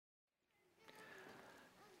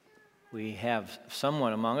We have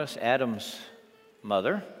someone among us, Adam's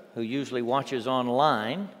mother, who usually watches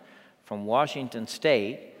online from Washington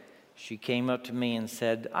State. She came up to me and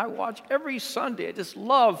said, I watch every Sunday. I just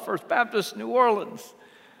love First Baptist New Orleans.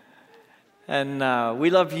 And we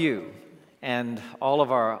love you and all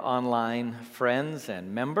of our online friends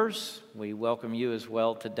and members. We welcome you as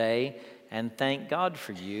well today and thank God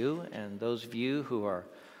for you. And those of you who are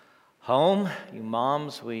home, you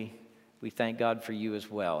moms, we thank God for you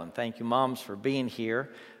as well. And thank you, moms, for being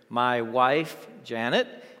here. My wife, Janet,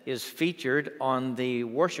 is featured on the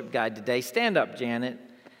worship guide today. Stand up, Janet.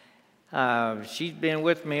 She's been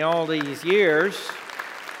with me all these years.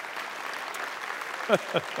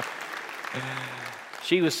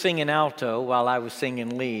 She was singing alto while I was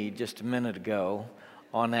singing lead just a minute ago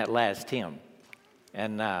on that last hymn.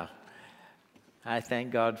 And I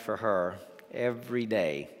thank God for her every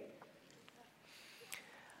day.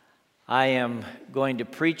 I am going to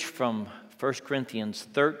preach from 1 Corinthians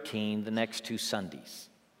 13 the next 2 Sundays.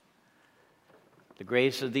 The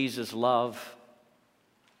greatest of these is love.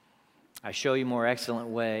 I show you more excellent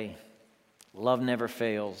way. Love never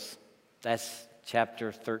fails. That's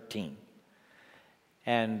chapter 13.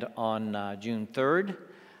 And on June 3rd,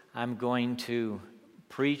 I'm going to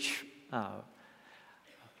preach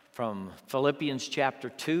from Philippians chapter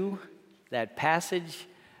 2, that passage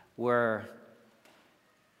where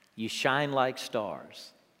you shine like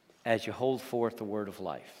stars as you hold forth the word of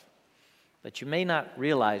life. But you may not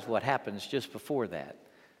realize what happens just before that.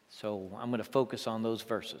 So I'm going to focus on those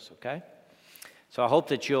verses, okay? So I hope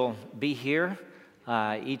that you'll be here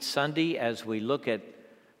each Sunday as we look at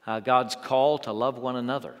God's call to love one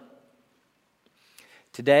another.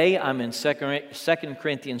 Today I'm in 2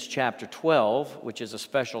 Corinthians chapter 12, which is a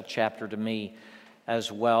special chapter to me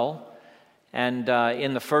as well. And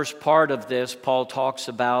in the first part of this, Paul talks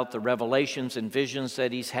about the revelations and visions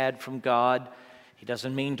that he's had from God. He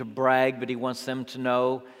doesn't mean to brag, but he wants them to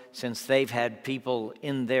know, since they've had people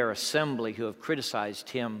in their assembly who have criticized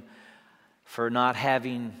him for not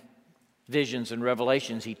having visions and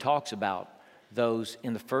revelations. He talks about those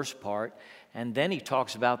in the first part. And then he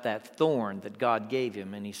talks about that thorn that God gave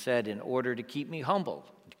him. And he said, in order to keep me humble,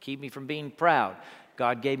 to keep me from being proud,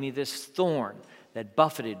 God gave me this thorn that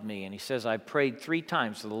buffeted me. And he says, I prayed 3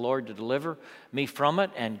 times to the Lord to deliver me from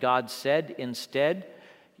it. And God said instead,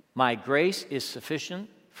 my grace is sufficient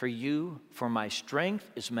for you, for my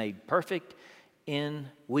strength is made perfect in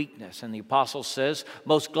weakness. And the apostle says,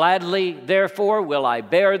 most gladly, therefore, will I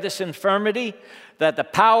bear this infirmity, that the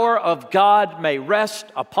power of God may rest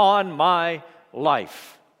upon my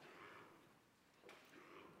life.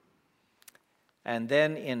 And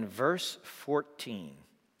then in verse 14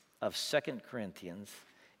 of 2 Corinthians,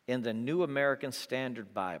 in the New American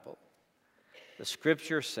Standard Bible, the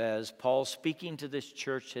scripture says, Paul speaking to this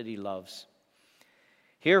church that he loves,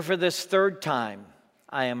 here for this 3rd time,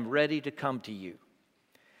 I am ready to come to you,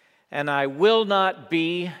 and I will not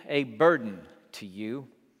be a burden to you,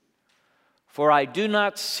 for I do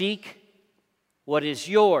not seek what is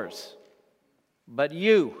yours, but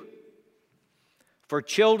you. For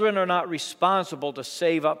children are not responsible to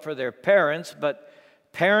save up for their parents, but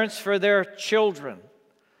parents for their children.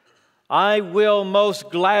 I will most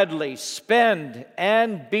gladly spend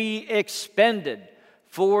and be expended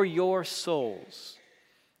for your souls.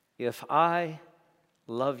 If I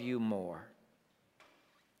love you more,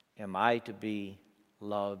 am I to be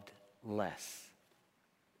loved less?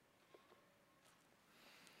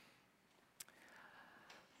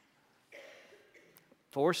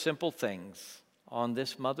 Four simple things on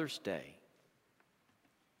this Mother's Day.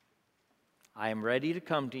 I am ready to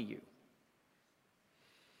come to you.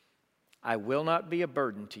 I will not be a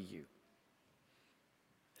burden to you.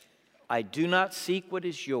 I do not seek what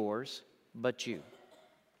is yours, but you.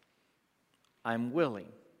 I'm willing,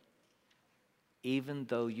 even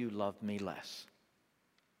though you love me less.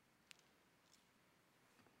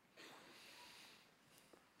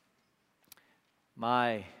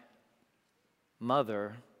 My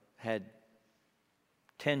mother had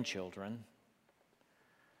 10 children.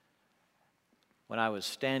 When I was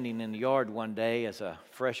standing in the yard one day as a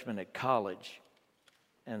freshman at college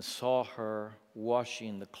and saw her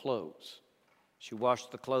washing the clothes. She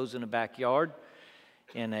washed the clothes in the backyard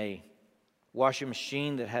in a washing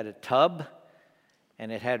machine that had a tub,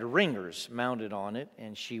 and it had ringers mounted on it,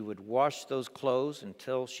 and she would wash those clothes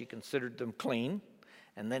until she considered them clean,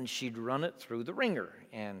 and then she'd run it through the wringer.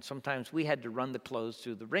 And sometimes we had to run the clothes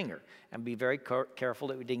through the wringer and be very careful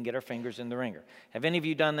that we didn't get our fingers in the wringer. Have any of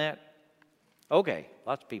you done that? Okay,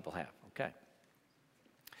 lots of people have, okay.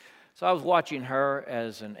 So I was watching her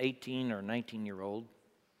as an 18 or 19-year-old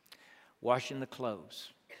washing the clothes.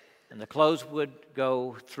 And the clothes would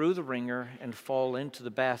go through the wringer and fall into the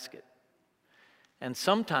basket. And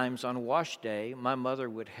sometimes on wash day, my mother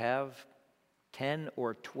would have 10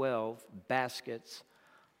 or 12 baskets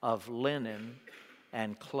of linen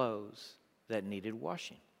and clothes that needed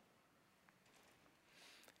washing.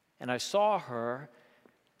 And I saw her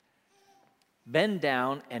bend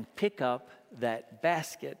down and pick up that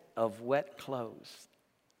basket of wet clothes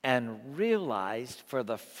and realized for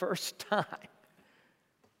the first time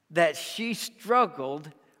that she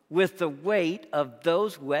struggled with the weight of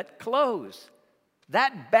those wet clothes.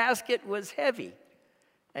 That basket was heavy,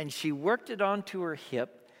 and she worked it onto her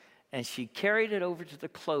hip, and she carried it over to the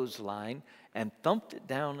clothesline and thumped it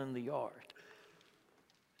down in the yard.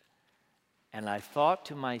 And I thought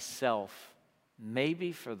to myself,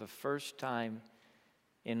 maybe for the first time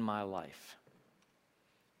in my life,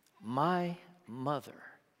 my mother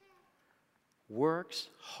works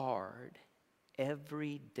hard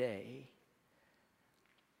every day,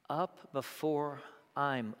 up before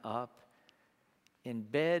I'm up, in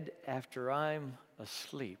bed after I'm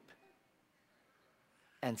asleep.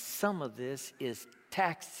 And some of this is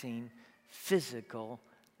taxing physical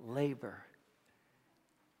labor.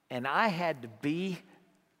 And I had to be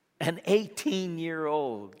an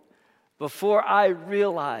 18-year-old before I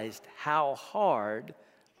realized how hard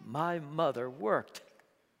my mother worked.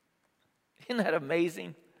 Isn't that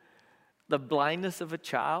amazing? The blindness of a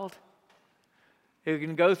child who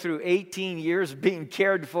can go through 18 years being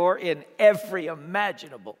cared for in every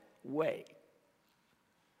imaginable way.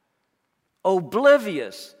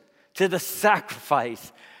 Oblivious to the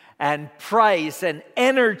sacrifice and price and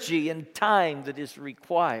energy and time that is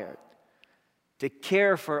required to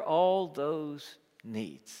care for all those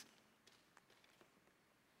needs.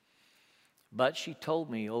 But she told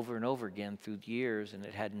me over and over again through the years, and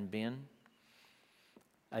it hadn't been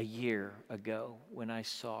a year ago when I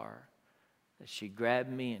saw her, that she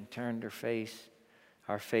grabbed me and turned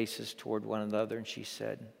our faces toward one another, and she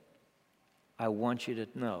said, I want you to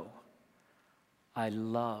know I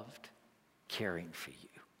loved caring for you.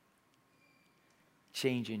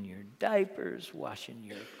 Changing your diapers, washing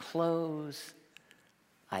your clothes.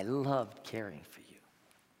 I loved caring for you.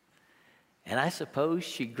 And I suppose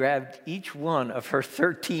she grabbed each one of her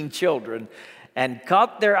 13 children and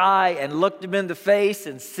caught their eye and looked them in the face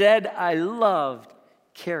and said, I loved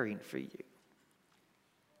caring for you.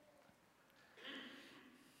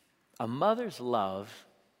 A mother's love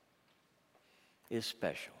is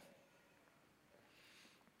special.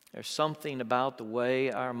 There's something about the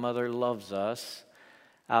way our mother loves us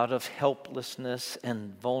out of helplessness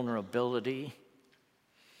and vulnerability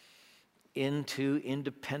into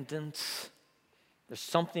independence. There's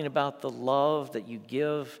something about the love that you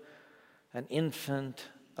give an infant,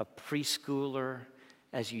 a preschooler,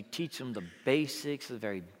 as you teach them the basics, the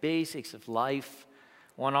very basics of life.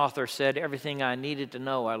 One author said, everything I needed to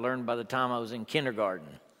know I learned by the time I was in kindergarten.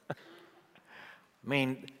 I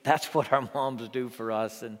mean, that's what our moms do for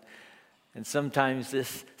us. And sometimes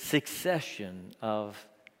this succession of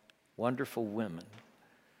wonderful women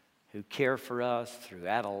who care for us through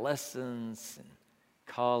adolescence and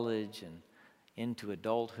college and into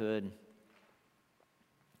adulthood,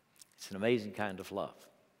 it's an amazing kind of love.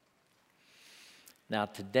 Now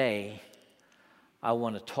today, I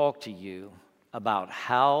want to talk to you about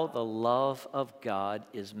how the love of God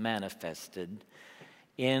is manifested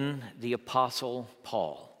in the Apostle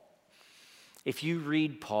Paul. If you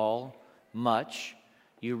read Paul much,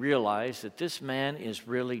 you realize that this man is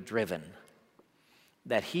really driven,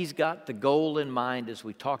 that he's got the goal in mind, as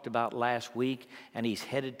we talked about last week, and he's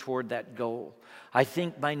headed toward that goal. I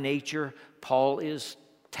think by nature, Paul is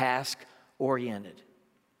task-oriented.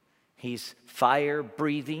 He's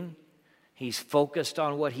fire-breathing. He's focused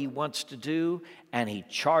on what he wants to do, and he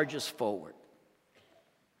charges forward.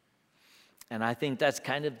 And I think that's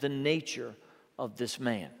kind of the nature of this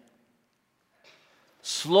man.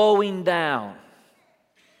 Slowing down,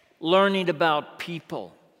 learning about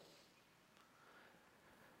people,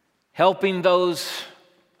 helping those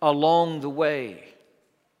along the way.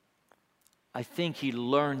 I think he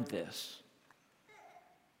learned this.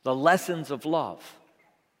 The lessons of love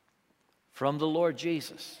from the Lord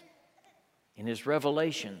Jesus in his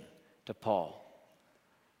revelation to Paul.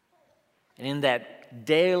 And in that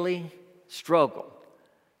daily struggle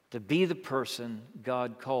to be the person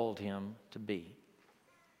God called him to be.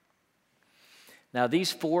 Now,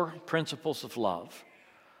 these 4 principles of love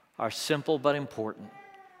are simple but important.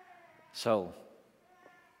 So,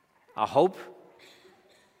 I hope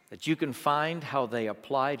that you can find how they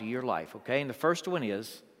apply to your life, okay? And the first one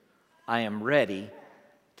is, I am ready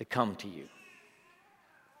to come to you.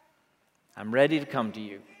 I'm ready to come to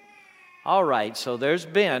you. All right, so there's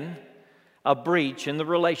been a breach in the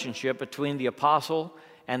relationship between the apostle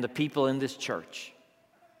and the people in this church.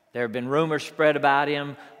 There have been rumors spread about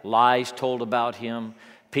him, lies told about him.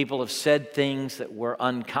 People have said things that were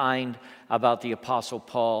unkind about the apostle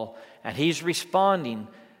Paul, and he's responding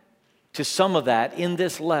to some of that in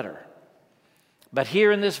this letter. But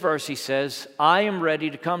here in this verse he says, I am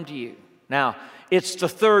ready to come to you. Now, it's the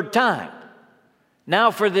third time.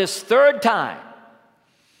 Now for this third time,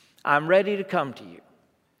 I'm ready to come to you.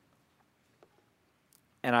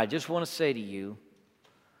 And I just want to say to you,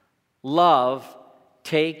 love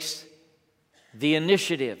takes the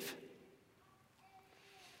initiative.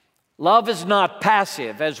 Love is not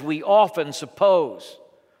passive, as we often suppose.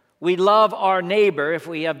 We love our neighbor if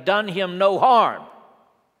we have done him no harm,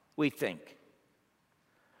 we think.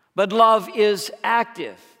 But love is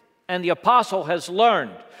active, and the apostle has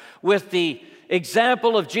learned with the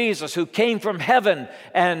example of Jesus, who came from heaven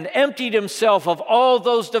and emptied himself of all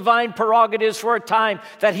those divine prerogatives for a time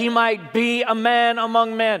that he might be a man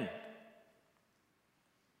among men.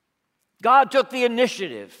 God took the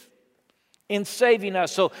initiative in saving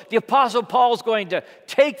us. So the Apostle Paul is going to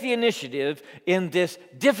take the initiative in this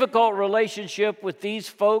difficult relationship with these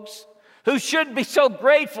folks who should be so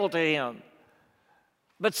grateful to him,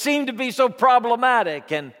 but seem to be so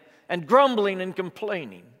problematic and grumbling and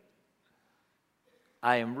complaining.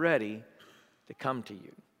 I am ready to come to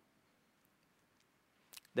you.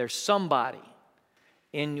 There's somebody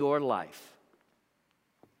in your life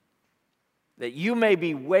that you may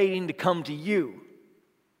be waiting to come to you,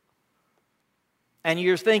 and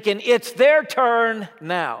you're thinking, it's their turn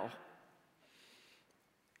now.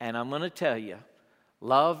 And I'm going to tell you,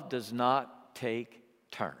 love does not take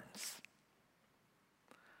turns.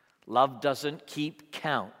 Love doesn't keep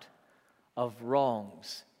count of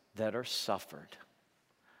wrongs that are suffered.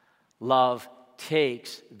 Love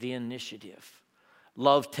takes the initiative.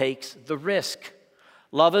 Love takes the risk.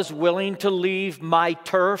 Love is willing to leave my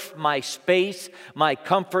turf, my space, my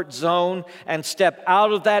comfort zone, and step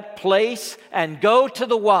out of that place and go to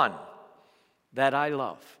the one that I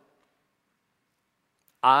love.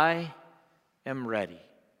 I am ready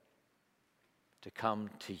to come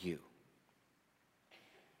to you.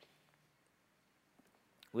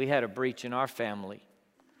 We had a breach in our family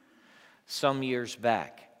some years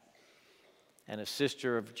back. And a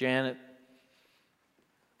sister of Janet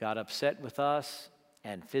got upset with us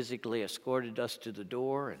and physically escorted us to the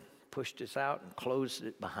door and pushed us out and closed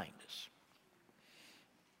it behind us.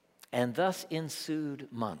 And thus ensued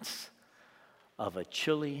months of a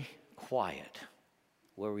chilly quiet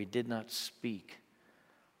where we did not speak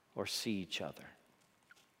or see each other.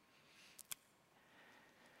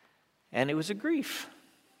 And it was a grief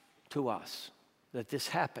to us that this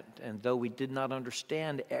happened. And though we did not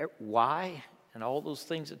understand why and all those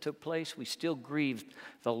things that took place, we still grieved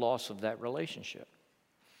the loss of that relationship.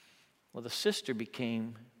 Well, the sister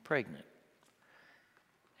became pregnant.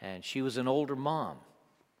 And she was an older mom,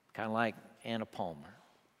 kind of like Anna Palmer.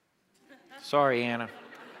 Sorry, Anna.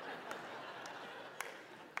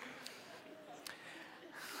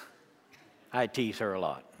 I tease her a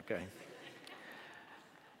lot, okay?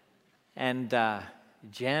 And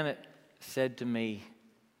Janet said to me,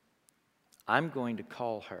 I'm going to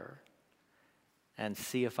call her and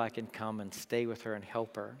see if I can come and stay with her and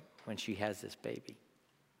help her when she has this baby.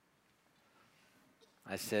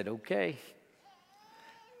 I said, okay.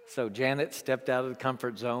 So Janet stepped out of the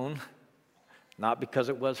comfort zone, not because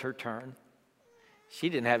it was her turn. She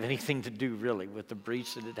didn't have anything to do really with the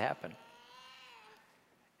breach that had happened.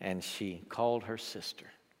 And she called her sister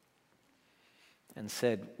and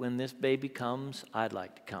said, when this baby comes, I'd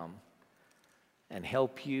like to come and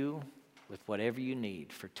help you with whatever you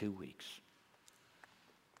need for 2 weeks.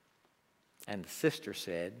 And the sister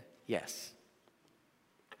said, yes.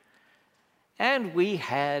 And we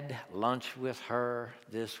had lunch with her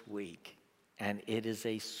this week. And it is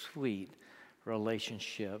a sweet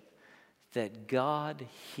relationship that God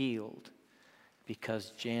healed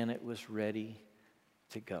because Janet was ready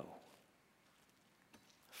to go.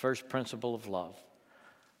 First principle of love.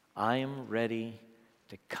 I am ready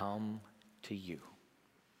to come to you.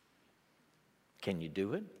 Can you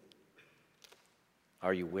do it?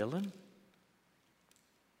 Are you willing?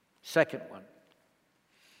 Second one.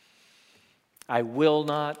 I will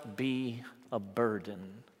not be a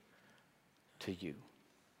burden to you.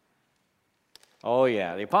 Oh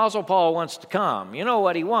yeah, the Apostle Paul wants to come. You know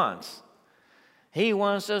what he wants? He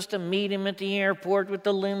wants us to meet him at the airport with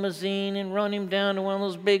the limousine and run him down to one of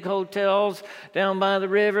those big hotels down by the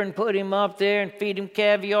river and put him up there and feed him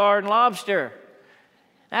caviar and lobster.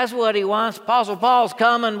 That's what he wants. Apostle Paul's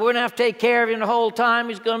coming. We're going to have to take care of him the whole time.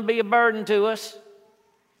 He's going to be a burden to us.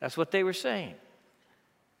 That's what they were saying.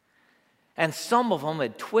 And some of them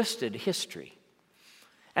had twisted history.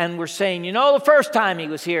 And were saying, you know, the first time he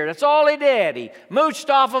was here, that's all he did. He mooched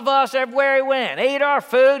off of us everywhere he went. Ate our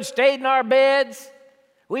food, stayed in our beds.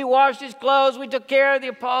 We washed his clothes. We took care of the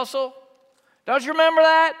apostle. Don't you remember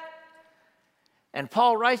that? And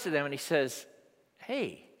Paul writes to them and he says,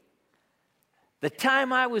 hey, the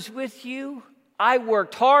time I was with you, I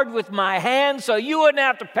worked hard with my hands so you wouldn't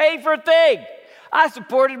have to pay for a thing. I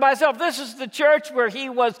supported myself. This is the church where he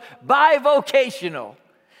was bivocational.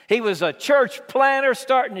 He was a church planner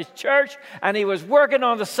starting his church, and he was working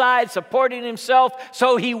on the side, supporting himself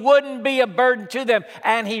so he wouldn't be a burden to them.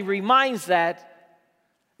 And he reminds them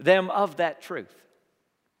of that truth.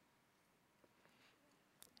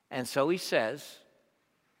 And so he says,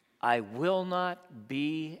 I will not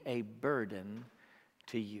be a burden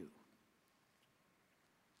to you.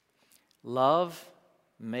 Love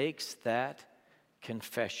makes that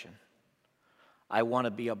confession. I want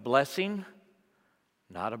to be a blessing,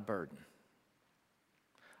 not a burden.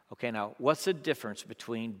 Okay, now, what's the difference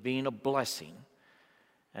between being a blessing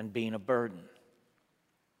and being a burden?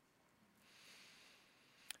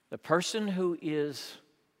 The person who is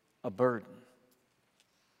a burden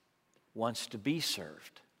wants to be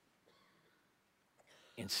served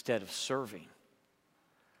instead of serving.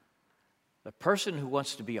 The person who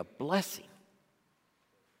wants to be a blessing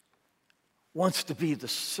wants to be the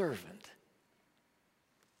servant,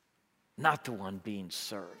 not the one being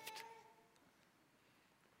served.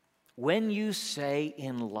 When you say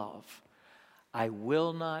in love, I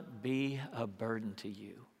will not be a burden to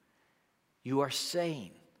you, you are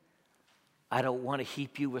saying, I don't want to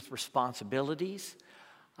heap you with responsibilities.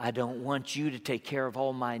 I don't want you to take care of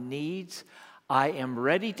all my needs. I am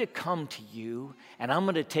ready to come to you, and I'm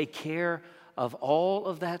going to take care of all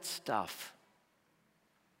of that stuff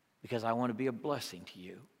because I want to be a blessing to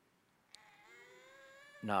you,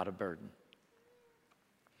 not a burden.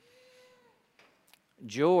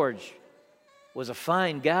 George was a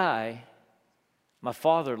fine guy. My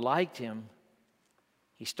father liked him.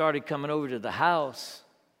 He started coming over to the house.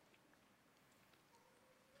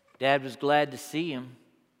 Dad was glad to see him.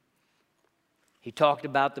 He talked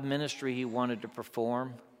about the ministry he wanted to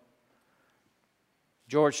perform.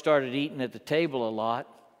 George started eating at the table a lot.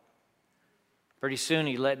 Pretty soon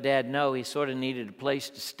he let Dad know he sort of needed a place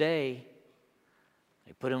to stay.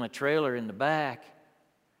 They put him a trailer in the back.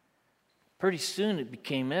 Pretty soon it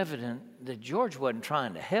became evident that George wasn't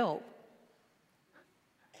trying to help.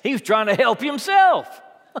 He was trying to help himself.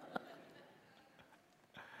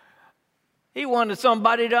 He wanted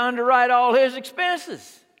somebody to underwrite all his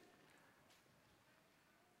expenses.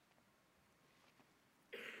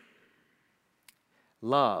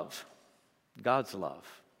 Love, God's love,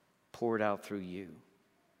 poured out through you,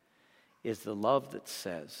 is the love that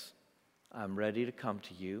says, I'm ready to come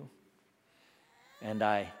to you, and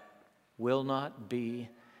I will not be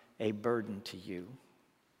a burden to you.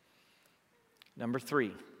 Number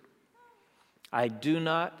 3, I do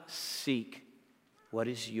not seek what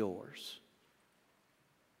is yours,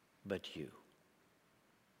 but you.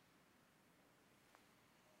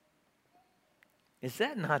 Is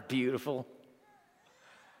that not beautiful?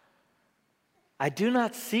 I do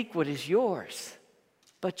not seek what is yours,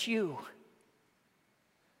 but you.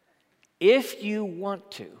 If you want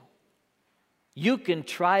to, you can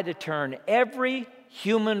try to turn every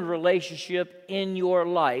human relationship in your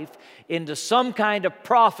life into some kind of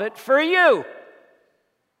profit for you.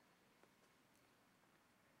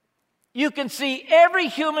 You can see every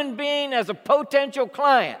human being as a potential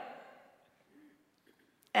client.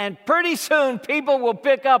 And pretty soon people will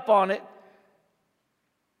pick up on it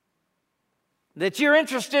that you're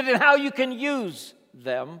interested in how you can use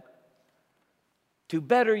them to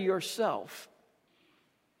better yourself.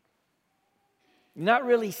 You're not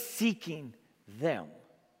really seeking them.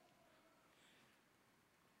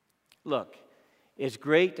 Look, it's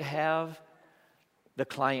great to have the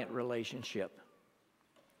client relationship.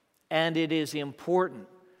 And it is important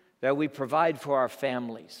that we provide for our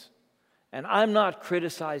families. And I'm not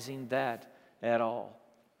criticizing that at all.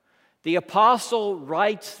 The apostle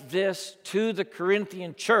writes this to the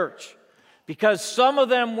Corinthian church because some of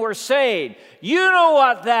them were saying, you know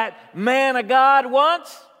what that man of God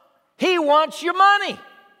wants? He wants your money.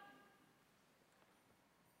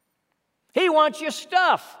 He wants your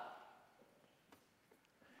stuff.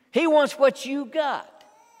 He wants what you got.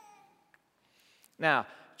 Now,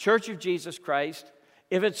 Church of Jesus Christ,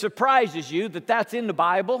 if it surprises you that that's in the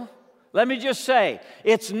Bible, let me just say,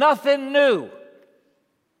 it's nothing new.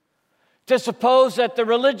 To suppose that the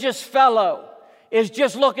religious fellow is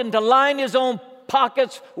just looking to line his own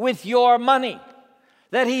pockets with your money,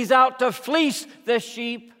 that he's out to fleece the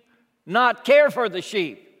sheep, not care for the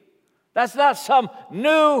sheep. That's not some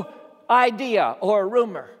new idea or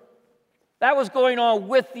rumor. That was going on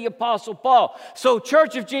with the Apostle Paul. So,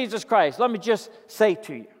 Church of Jesus Christ, let me just say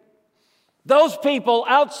to you, those people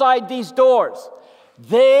outside these doors,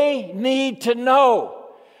 they need to know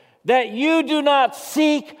that you do not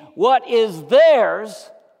seek what is theirs,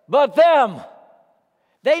 but them.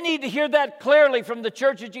 They need to hear that clearly from the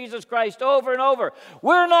Church of Jesus Christ over and over.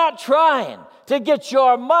 We're not trying to get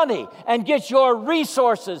your money and get your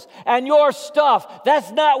resources and your stuff.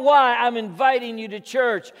 That's not why I'm inviting you to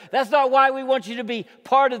church. That's not why we want you to be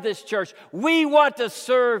part of this church. We want to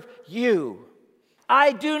serve you.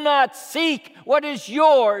 I do not seek what is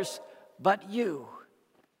yours, but you.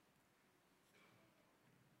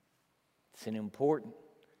 It's an important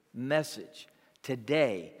message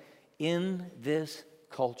today in this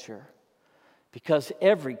culture, because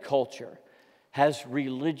every culture has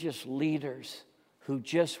religious leaders who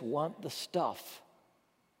just want the stuff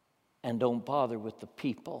and don't bother with the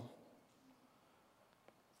people.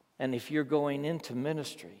 And if you're going into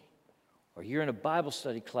ministry, or you're in a Bible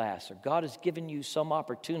study class, or God has given you some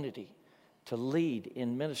opportunity to lead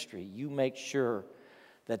in ministry, you make sure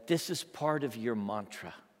that this is part of your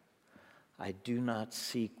mantra. I do not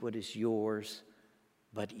seek what is yours,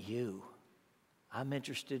 but you. I'm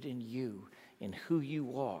interested in you, in who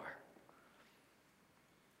you are.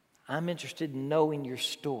 I'm interested in knowing your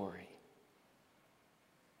story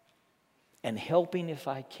and helping if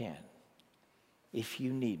I can, if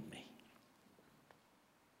you need me.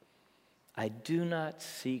 I do not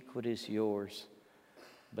seek what is yours,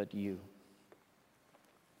 but you.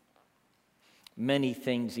 Many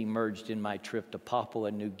things emerged in my trip to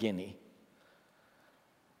Papua New Guinea.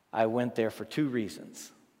 I went there for two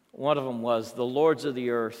reasons. One of them was The Lords of the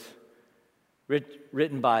Earth,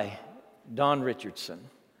 written by Don Richardson,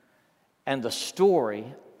 and the story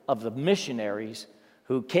of the missionaries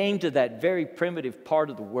who came to that very primitive part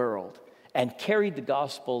of the world and carried the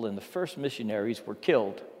gospel, and the first missionaries were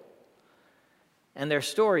killed. And their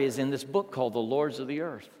story is in this book called The Lords of the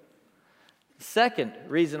Earth. The second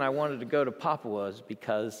reason I wanted to go to Papua is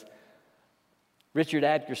because Richard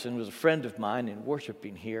Atkerson was a friend of mine in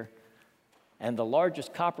worshiping here, and the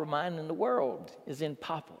largest copper mine in the world is in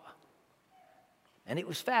Papua. And it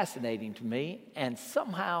was fascinating to me, and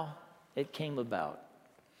somehow it came about.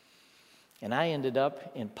 And I ended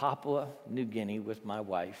up in Papua New Guinea with my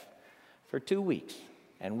wife for 2 weeks,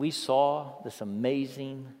 and we saw this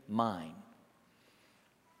amazing mine.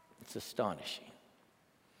 It's astonishing.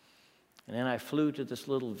 And then I flew to this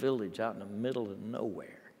little village out in the middle of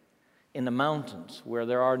nowhere, in the mountains where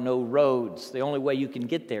there are no roads. The only way you can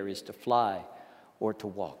get there is to fly or to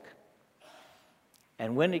walk.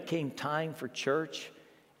 And when it came time for church,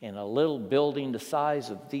 in a little building the size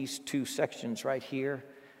of these two sections right here,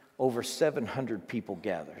 over 700 people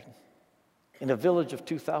gathered. In a village of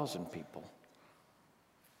 2,000 people.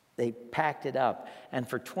 They packed it up. And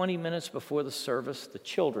for 20 minutes before the service, the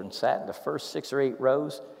children sat in the first 6 or 8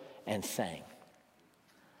 rows and sang.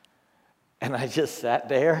 And I just sat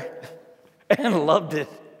there and loved it.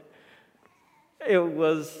 It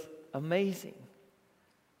was amazing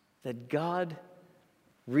that God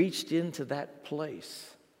reached into that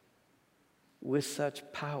place with such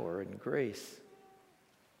power and grace.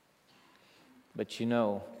 But you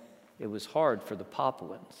know, it was hard for the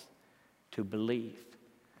Papuans to believe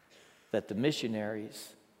that the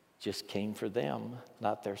missionaries just came for them,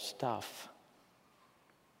 not their stuff.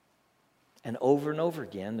 And over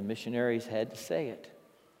again, the missionaries had to say it.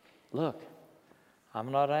 Look,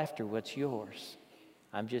 I'm not after what's yours.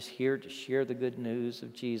 I'm just here to share the good news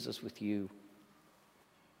of Jesus with you.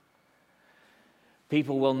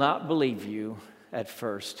 People will not believe you at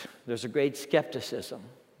first. There's a great skepticism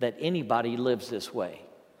that anybody lives this way.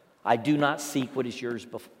 I do not seek what is yours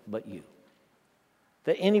but you.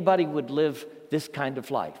 That anybody would live this kind of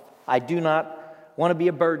life. I do not want to be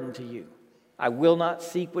a burden to you. I will not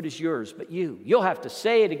seek what is yours but you. You'll have to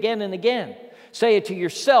say it again and again. Say it to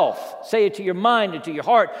yourself. Say it to your mind and to your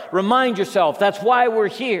heart. Remind yourself that's why we're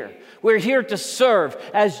here. We're here to serve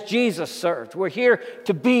as Jesus served. We're here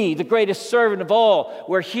to be the greatest servant of all.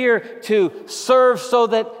 We're here to serve so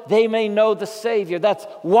that they may know the Savior. That's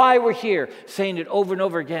why we're here, saying it over and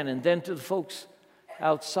over again. And then to the folks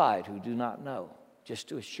outside who do not know, just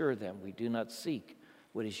to assure them we do not seek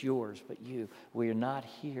what is yours but you. We are not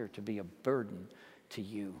here to be a burden to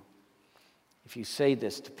you. If you say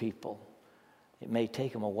this to people, it may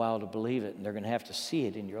take them a while to believe it, and they're going to have to see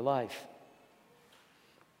it in your life.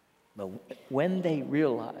 But when they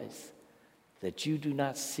realize that you do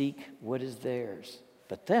not seek what is theirs,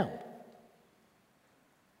 but them,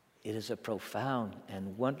 it is a profound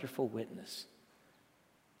and wonderful witness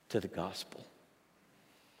to the gospel.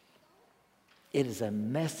 It is a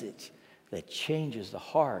message that changes the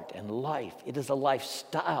heart and life. It is a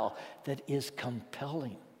lifestyle that is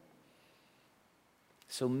compelling.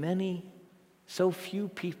 So few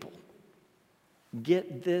people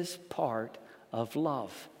get this part of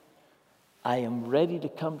love. I am ready to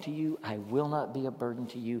come to you. I will not be a burden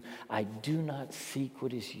to you. I do not seek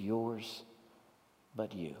what is yours,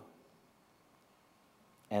 but you.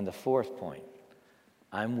 And the fourth point,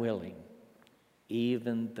 I'm willing,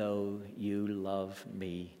 even though you love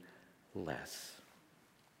me less.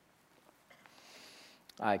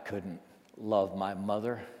 I couldn't love my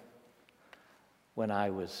mother when I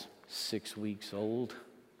was 6 weeks old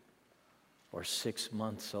or 6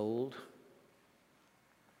 months old.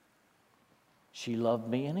 She loved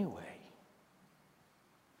me anyway.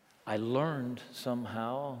 I learned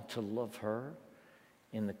somehow to love her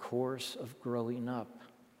in the course of growing up.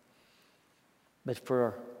 But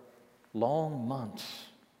for long months,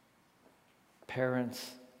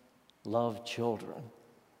 parents love children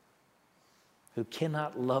who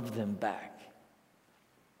cannot love them back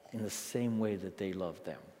in the same way that they love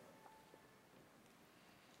them.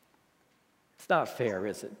 It's not fair,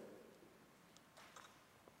 is it?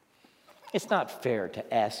 It's not fair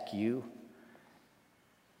to ask you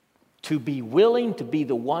to be willing to be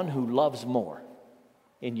the one who loves more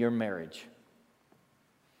in your marriage,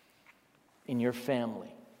 in your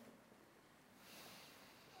family.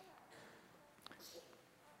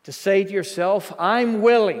 To say to yourself, I'm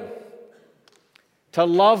willing to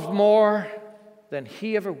love more than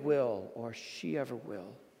he ever will or she ever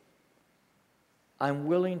will. I'm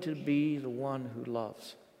willing to be the one who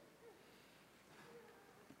loves,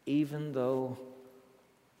 even though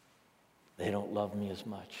they don't love me as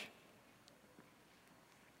much.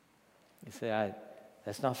 You say,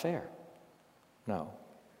 that's not fair. No,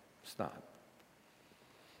 it's not.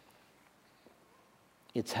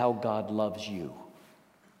 It's how God loves you.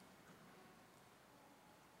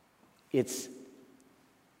 It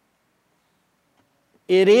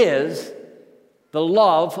is the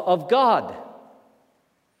love of God.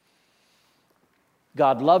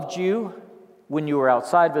 God loved you when you were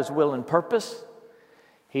outside of His will and purpose.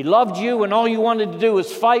 He loved you when all you wanted to do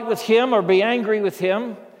was fight with Him or be angry with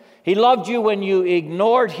Him. He loved you when you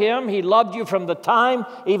ignored Him. He loved you from the time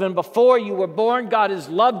even before you were born. God has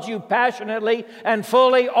loved you passionately and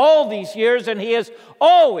fully all these years, and He has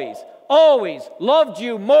always loved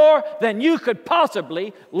you more than you could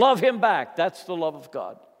possibly love Him back. That's the love of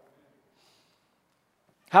God.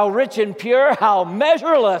 How rich and pure, how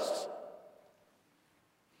measureless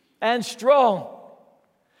and strong,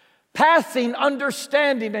 passing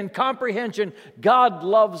understanding and comprehension. God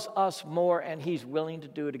loves us more, and He's willing to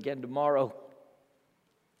do it again tomorrow.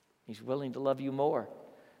 He's willing to love you more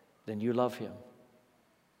than you love Him.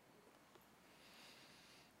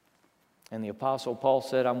 And the Apostle Paul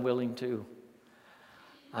said, I'm willing to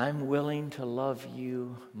love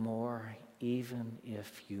you more, even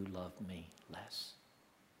if you love me less.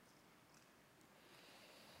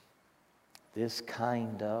 This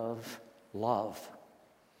kind of love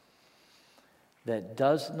that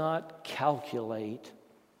does not calculate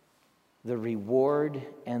the reward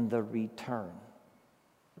and the return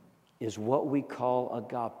is what we call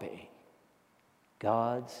agape,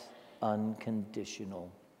 God's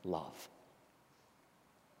unconditional love.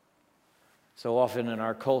 So often in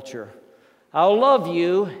our culture, I'll love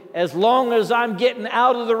you as long as I'm getting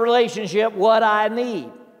out of the relationship what I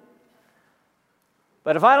need.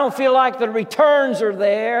 But if I don't feel like the returns are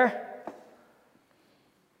there,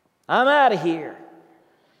 I'm out of here.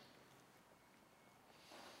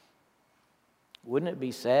 Wouldn't it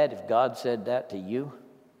be sad if God said that to you?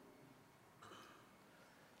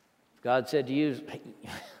 If God said to you,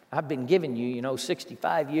 I've been giving you,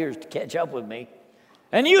 65 years to catch up with me,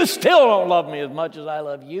 and you still don't love me as much as I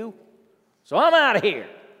love you, so I'm out of here.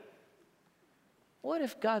 What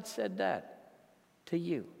if God said that to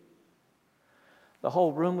you? The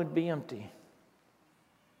whole room would be empty,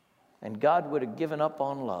 and God would have given up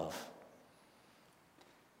on love.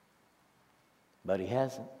 But He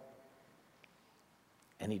hasn't,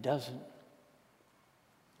 and He doesn't,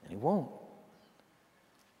 and He won't.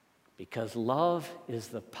 Because love is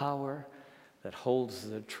the power that holds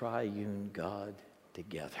the triune God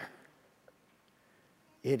together.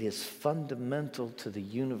 It is fundamental to the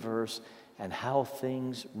universe and how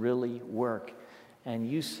things really work. And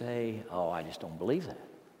you say, oh, I just don't believe that.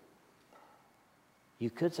 You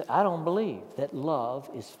could say, I don't believe that love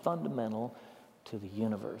is fundamental to the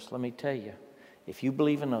universe. Let me tell you, if you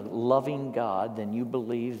believe in a loving God, then you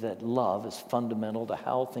believe that love is fundamental to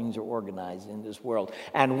how things are organized in this world.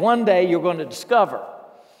 And one day you're going to discover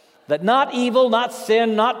that not evil, not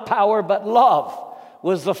sin, not power, but love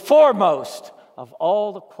was the foremost of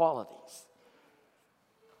all the qualities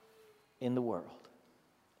in the world.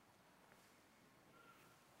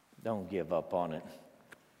 Don't give up on it.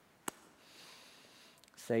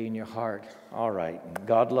 Say in your heart, all right,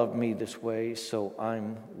 God loved me this way, so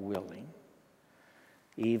I'm willing,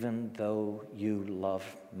 even though you love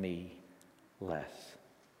me less.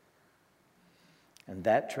 And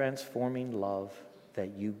that transforming love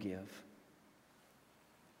that you give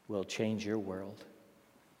will change your world.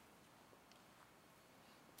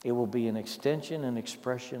 It will be an extension and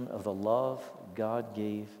expression of the love God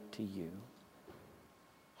gave to you.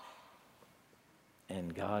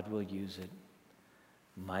 And God will use it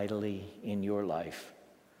mightily in your life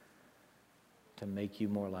to make you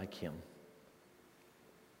more like Him.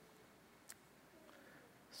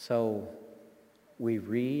 So we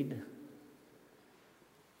read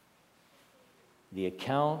the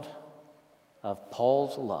account of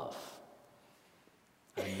Paul's love.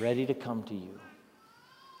 I'm ready to come to you.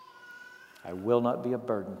 I will not be a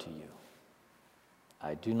burden to you.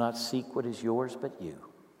 I do not seek what is yours but you.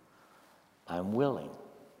 I'm willing,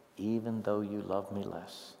 even though you love me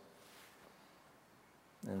less.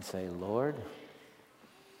 And say, Lord,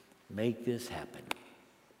 make this happen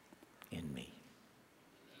in me.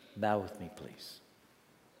 Bow with me, please.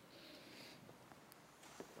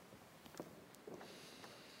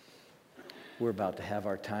 We're about to have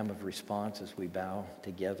our time of response as we bow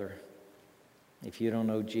together. If you don't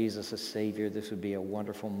know Jesus as Savior, this would be a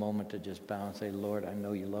wonderful moment to just bow and say, Lord, I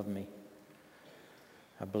know you love me.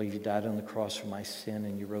 I believe you died on the cross for my sin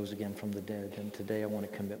and you rose again from the dead. And today I want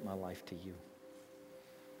to commit my life to you.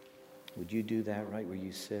 Would you do that right where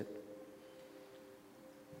you sit?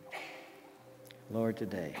 Lord,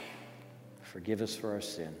 today, forgive us for our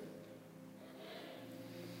sin.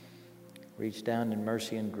 Reach down in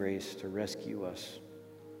mercy and grace to rescue us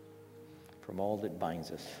from all that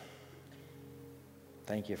binds us.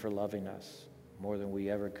 Thank you for loving us more than we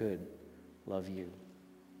ever could love you.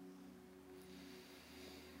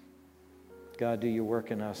 God, do your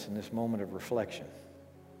work in us in this moment of reflection.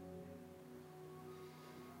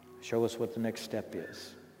 Show us what the next step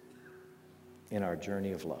is in our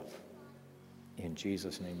journey of love. In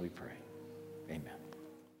Jesus' name we pray. Amen.